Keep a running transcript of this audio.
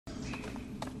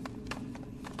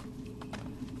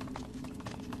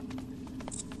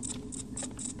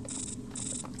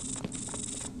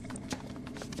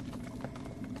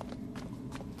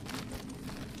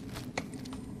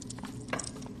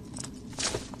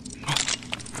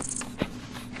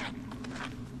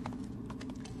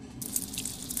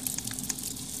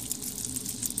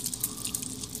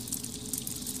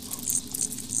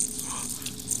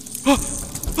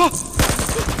别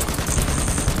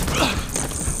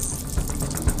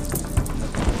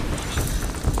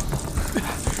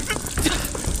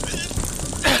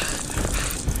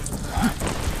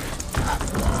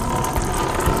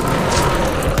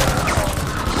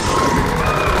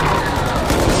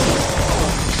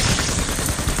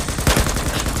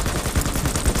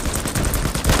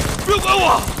管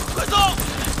我，快走，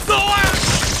走啊！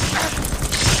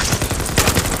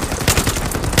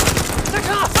下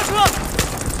车，下车！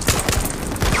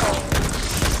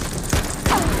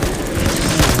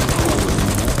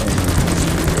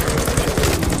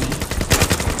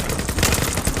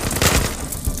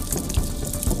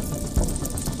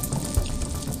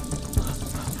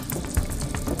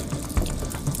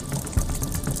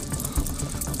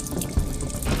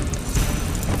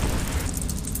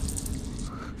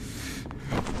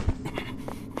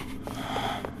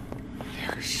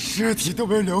尸体都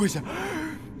没留下，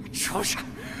畜生！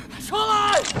出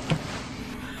来！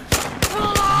出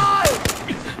来！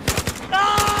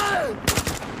啊！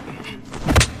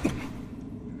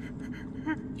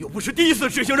又不是第一次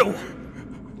执行任务，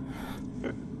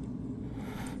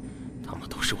他们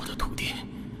都是我的徒弟，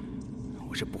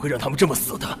我是不会让他们这么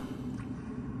死的。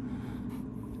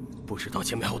不知道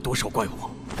前面还有多少怪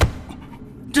物，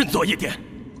振作一点，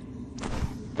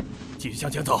继续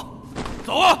向前走，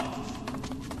走啊！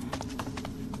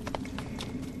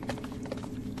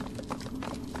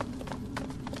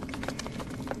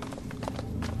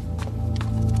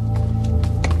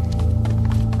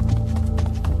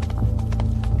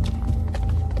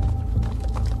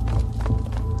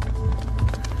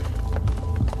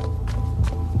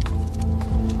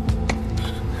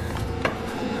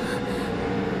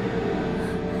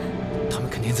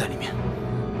在里面。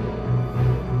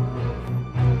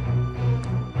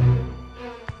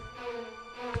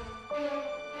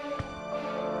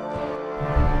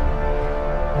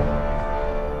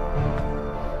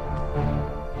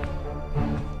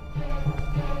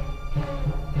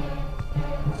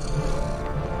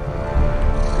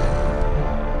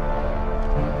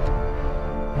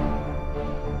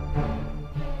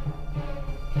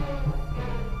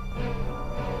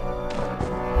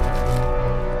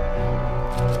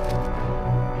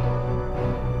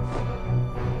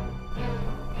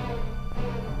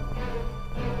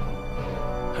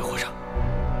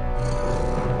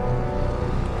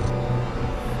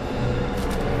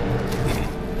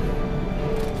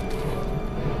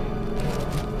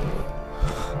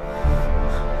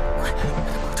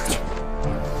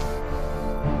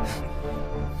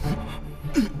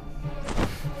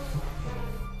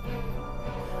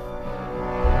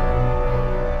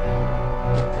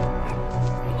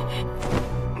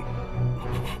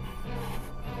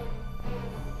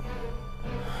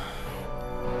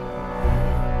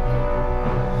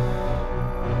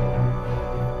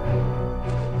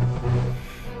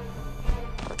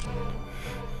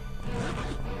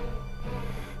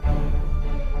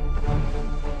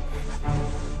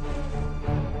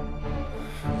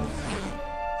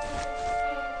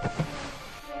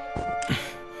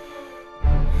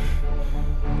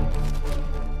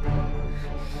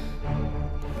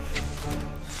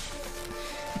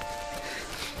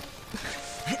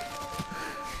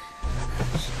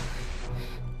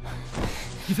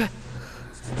一飞，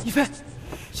一飞，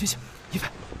醒醒！一飞，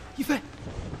一飞，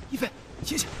一飞，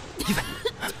醒醒！一飞，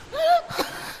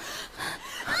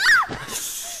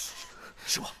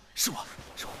是我，是我，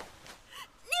是我。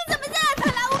你怎么现在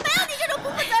才来？我没有你这种不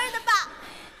负责任的爸。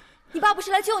你爸不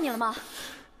是来救你了吗？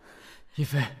一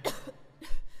飞，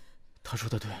他说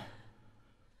的对，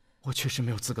我确实没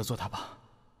有资格做他爸。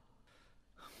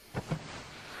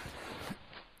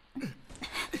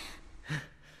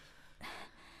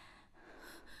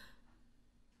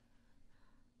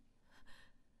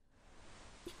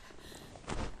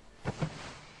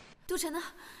杜晨呢？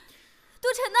杜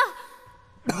晨呢？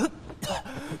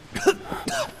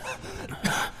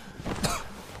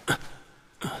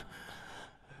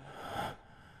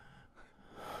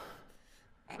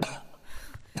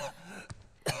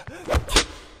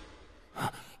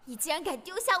你竟然敢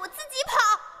丢下我自己跑！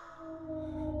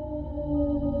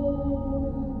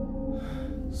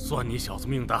算你小子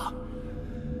命大，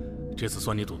这次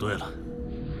算你赌对了。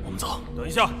我们走。等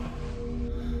一下，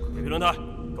铁皮轮胎，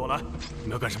跟我来。你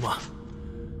们要干什么？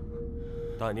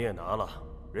蛋你也拿了，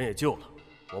人也救了，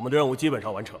我们的任务基本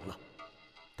上完成了。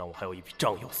但我还有一笔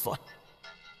账要算。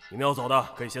你们要走的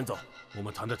可以先走。我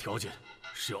们谈的条件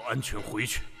是要安全回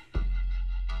去。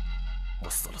我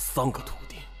死了3个徒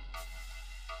弟，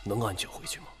能安全回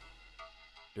去吗？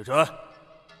柳晨，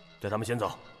带他们先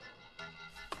走。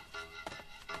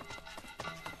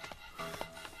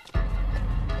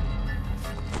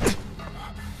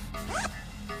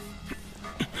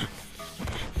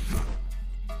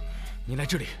你来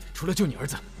这里除了救你儿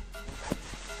子，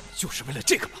就是为了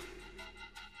这个吧？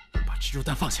把蜘蛛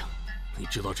蛋放下。你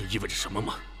知道这意味着什么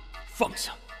吗？放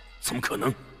下？怎么可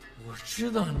能？我知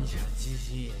道你想进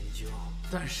行研究，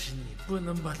但是你不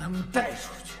能把他们带出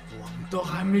去，我们都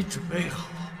还没准备好。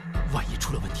万一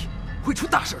出了问题，会出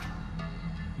大事的。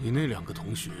你那2个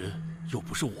同学又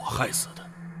不是我害死的，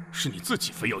是你自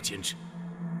己非要坚持。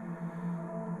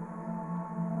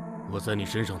我在你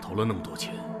身上投了那么多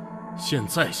钱，现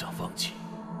在想放弃，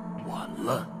晚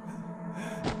了。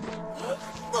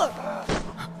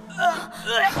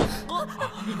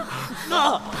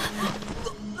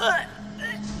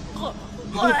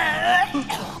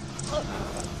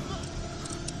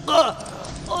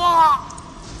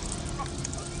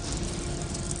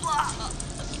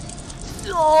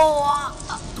救我！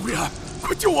独眼，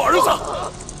快救我儿子！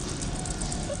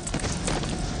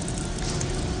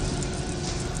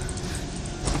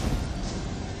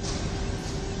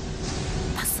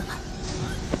他死了。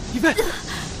一飞，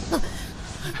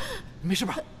你没事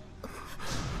吧？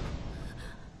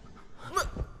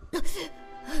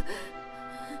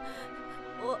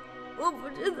我不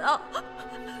知道。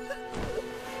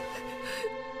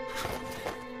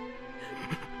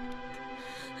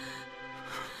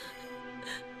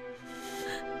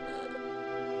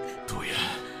独眼，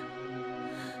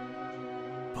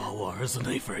把我儿子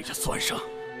那份也算上，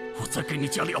我再给你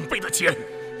加2倍的钱。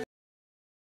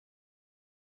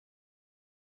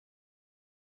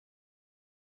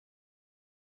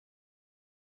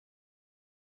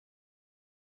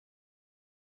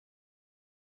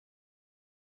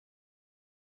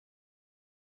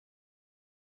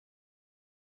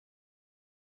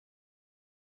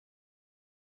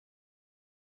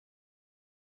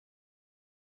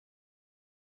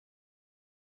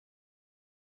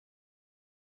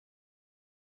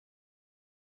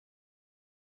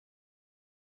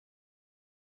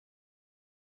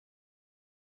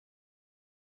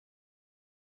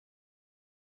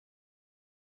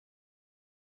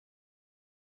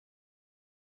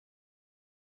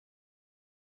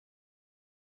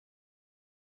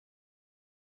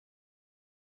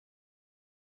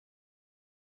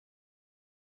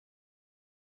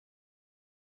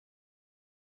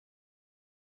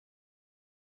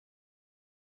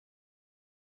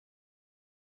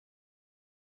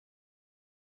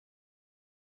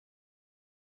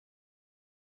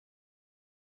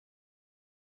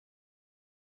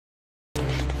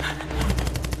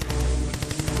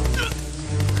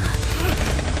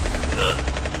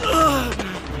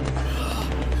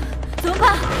怎么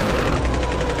办？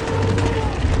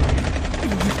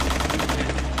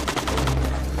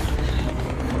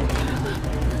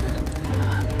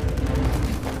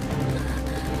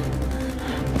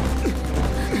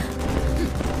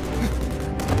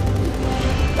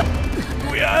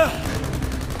独眼，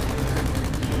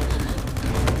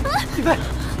一飞，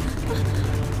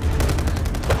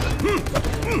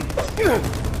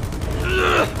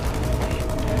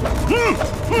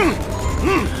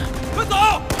快走！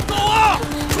走啊！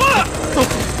快！走！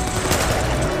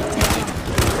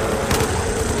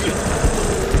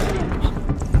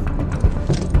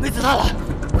没子弹了，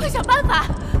快想办法！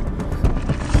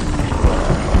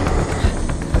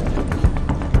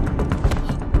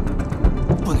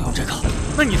不能用这个。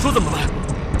那你说怎么办？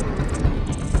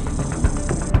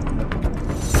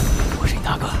我是你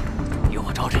大哥，有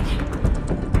我罩着你，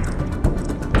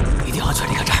一定要全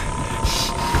离开这儿。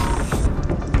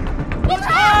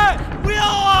哎，不要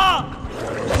啊！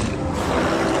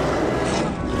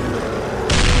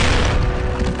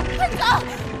快走！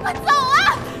快走啊！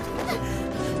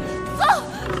走！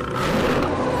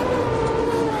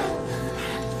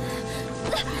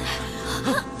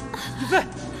一飞，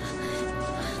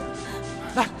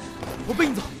来，我背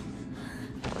你走。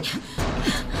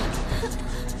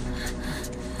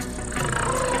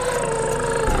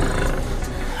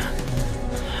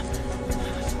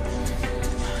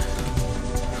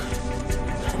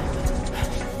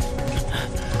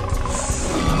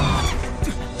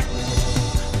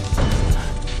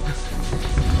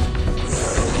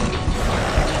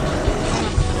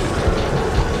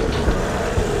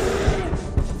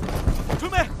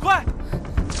春梅，快！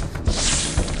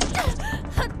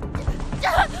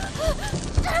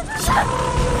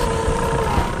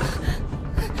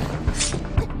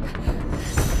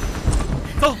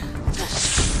走。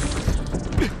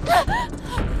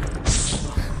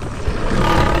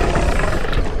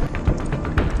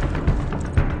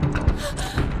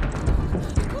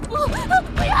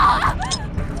不要啊！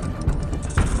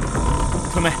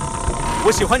春梅，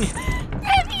我喜欢你。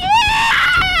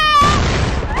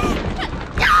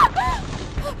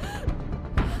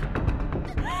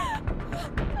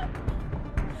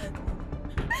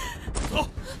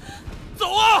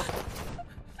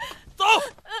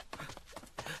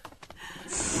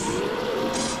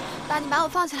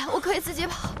放起来，我可以自己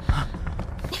跑。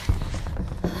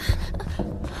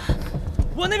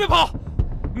往那边跑，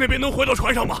那边能回到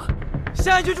船上吗？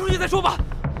先安全出去再说吧。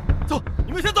走，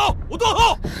你们先走，我断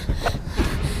后。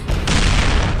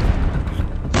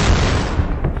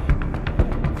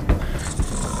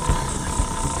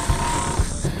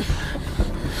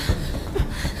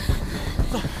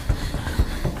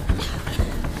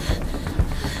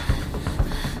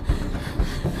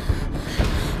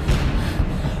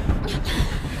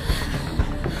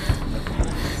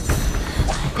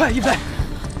快，一飞！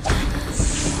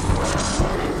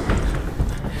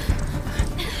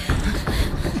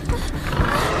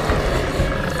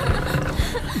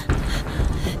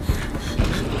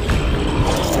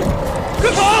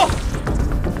快跑！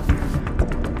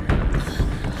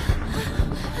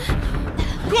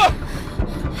快！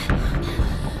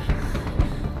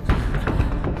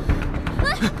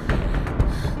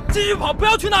继续跑，不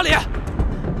要去那里。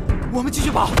我们继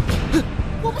续跑。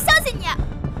我不相信你。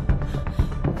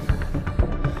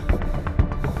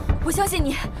不相信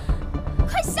你，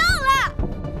快上来！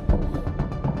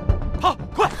好，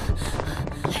快！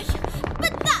哎呀，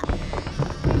笨蛋！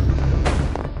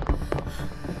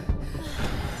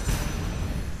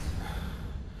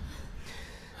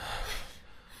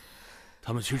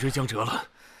他们群追江折了，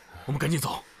我们赶紧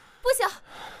走。不行，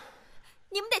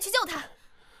你们得去救他。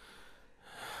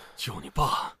救你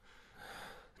爸？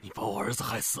你把我儿子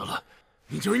害死了，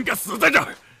你就应该死在这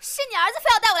儿。是你儿子非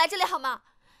要带我来这里好吗？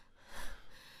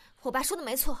我爸说的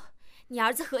没错，你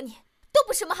儿子和你都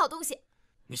不是什么好东西。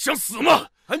你想死吗？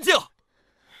安静！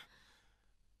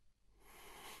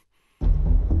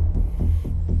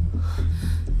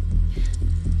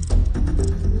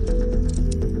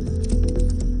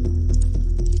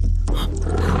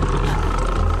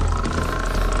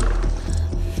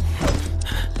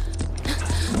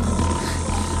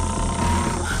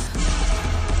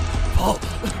跑！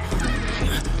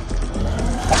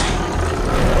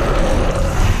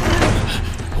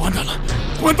完蛋了！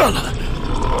完蛋了！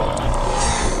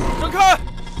让开！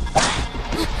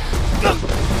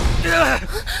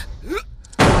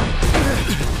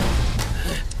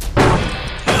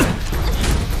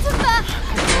怎么办？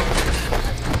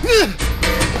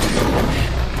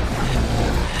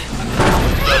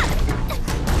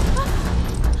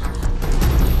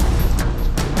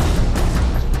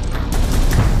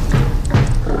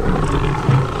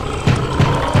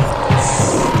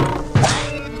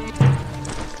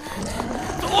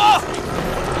走啊！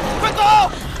快走！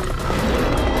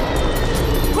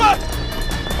快！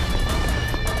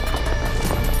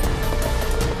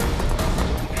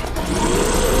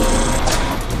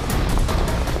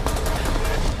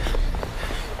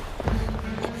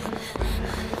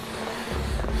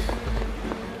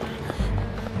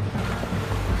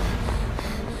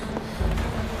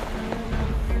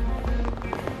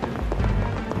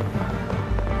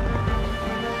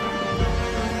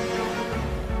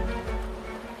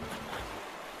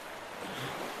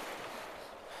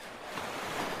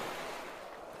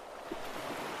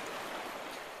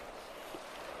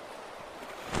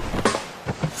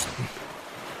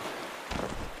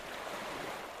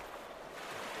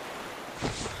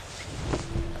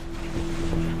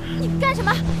你干什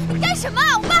么？你干什么？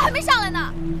我爸还没上来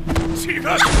呢。起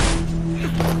开！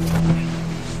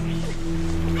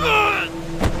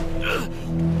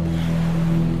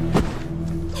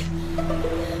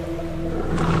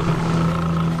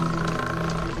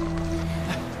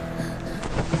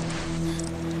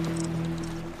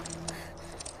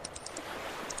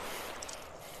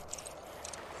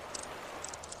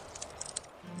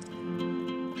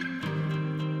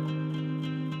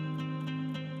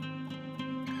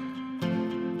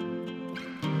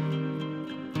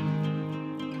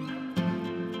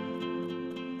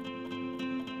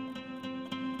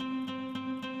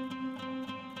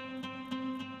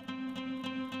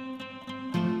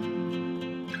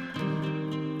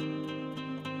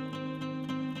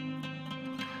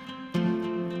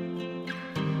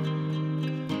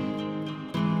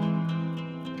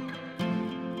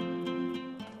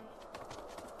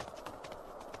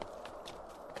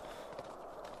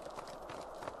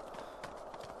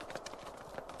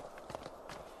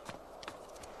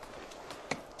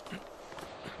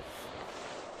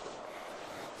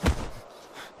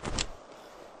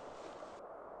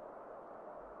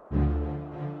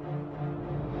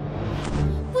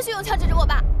不许用枪指着我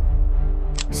爸，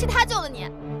是他救了你。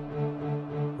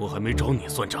我还没找你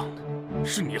算账呢，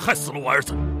是你害死了我儿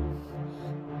子。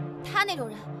他那种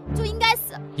人就应该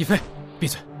死。一飞，闭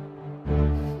嘴！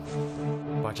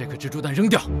把这颗蜘蛛弹扔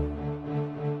掉！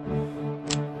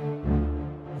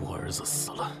我儿子死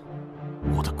了，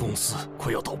我的公司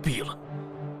快要倒闭了。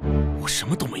我什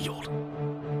么都没有了。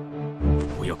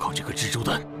我要靠这颗蜘蛛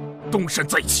蛋东山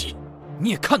再起。你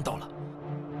也看到了，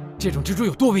这种蜘蛛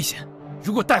有多危险，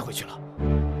如果带回去了，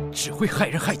只会害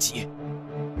人害己。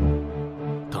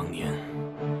当年，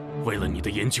为了你的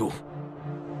研究，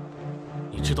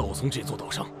你知道我从这座岛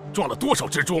上抓了多少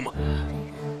蜘蛛吗？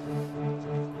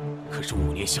可是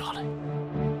5年下来，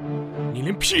你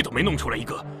连屁都没弄出来一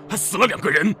个，还死了2个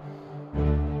人。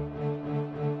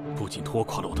不仅拖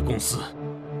垮了我的公司，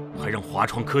还让华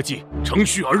创科技乘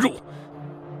虚而入，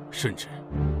甚至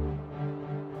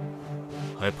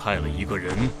还派了1个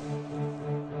人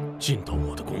进到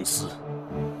我的公司。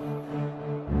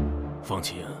方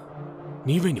晴，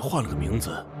你以为你换了个名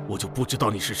字，我就不知道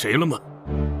你是谁了吗？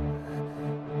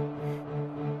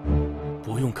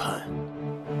不用看，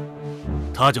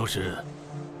她就是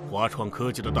华创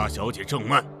科技的大小姐郑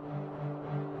曼。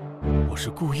我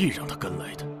是故意让她跟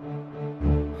来的，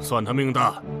算她命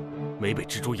大，没被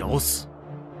蜘蛛咬死。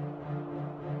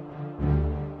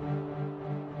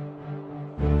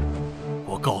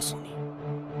我告诉你，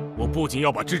我不仅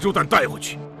要把蜘蛛蛋带回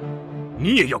去，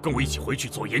你也要跟我一起回去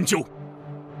做研究。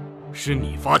是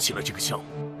你发起了这个项目，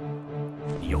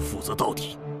你要负责到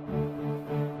底。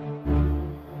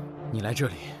你来这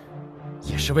里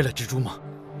也是为了蜘蛛吗？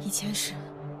以前是，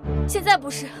现在不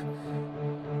是。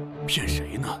骗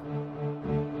谁呢？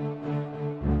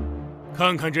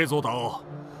看看这座岛，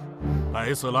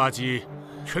白色垃圾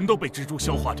全都被蜘蛛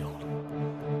消化掉了。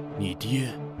你爹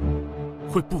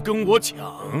会不跟我抢？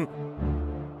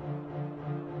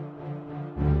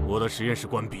我的实验室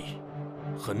关闭，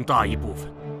很大一部分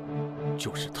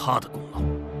就是他的功劳。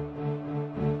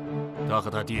他和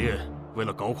他爹为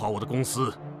了搞垮我的公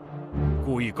司，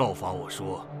故意告发我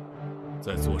说，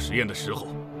在做实验的时候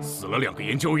死了2个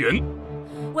研究员。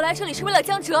我来这里是为了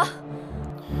江哲。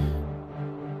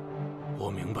我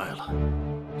明白了，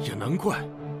也难怪，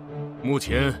目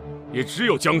前也只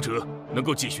有江哲能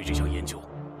够继续这项研究。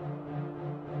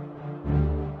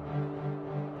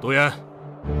杜岩，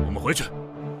我们回去。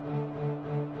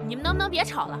你们能不能别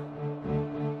吵了？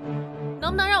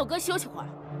能不能让我哥休息会儿？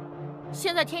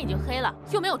现在天已经黑了，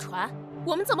又没有船，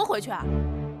我们怎么回去啊？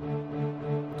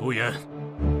杜岩，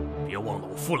别忘了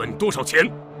我付了你多少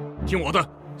钱，听我的，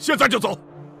现在就走。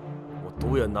我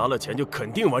杜岩拿了钱就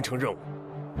肯定完成任务，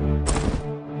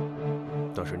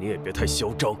但是你也别太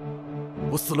嚣张。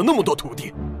我死了那么多徒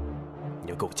弟，你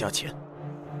要给我加钱。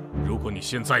如果你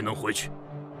现在能回去，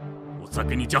我再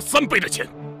给你加3倍的钱。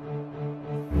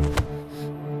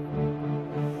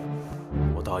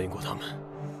我答应过他们，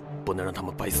不能让他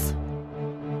们白死。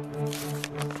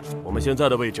我们现在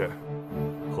的位置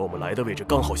和我们来的位置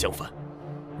刚好相反，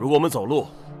如果我们走路，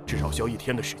至少需要1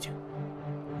天的时间。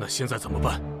那现在怎么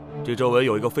办？这周围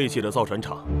有一个废弃的造船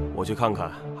厂，我去看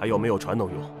看还有没有船能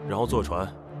用，然后坐船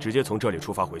直接从这里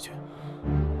出发回去。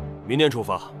明天出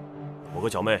发，我和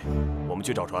小妹，我们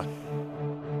去找船。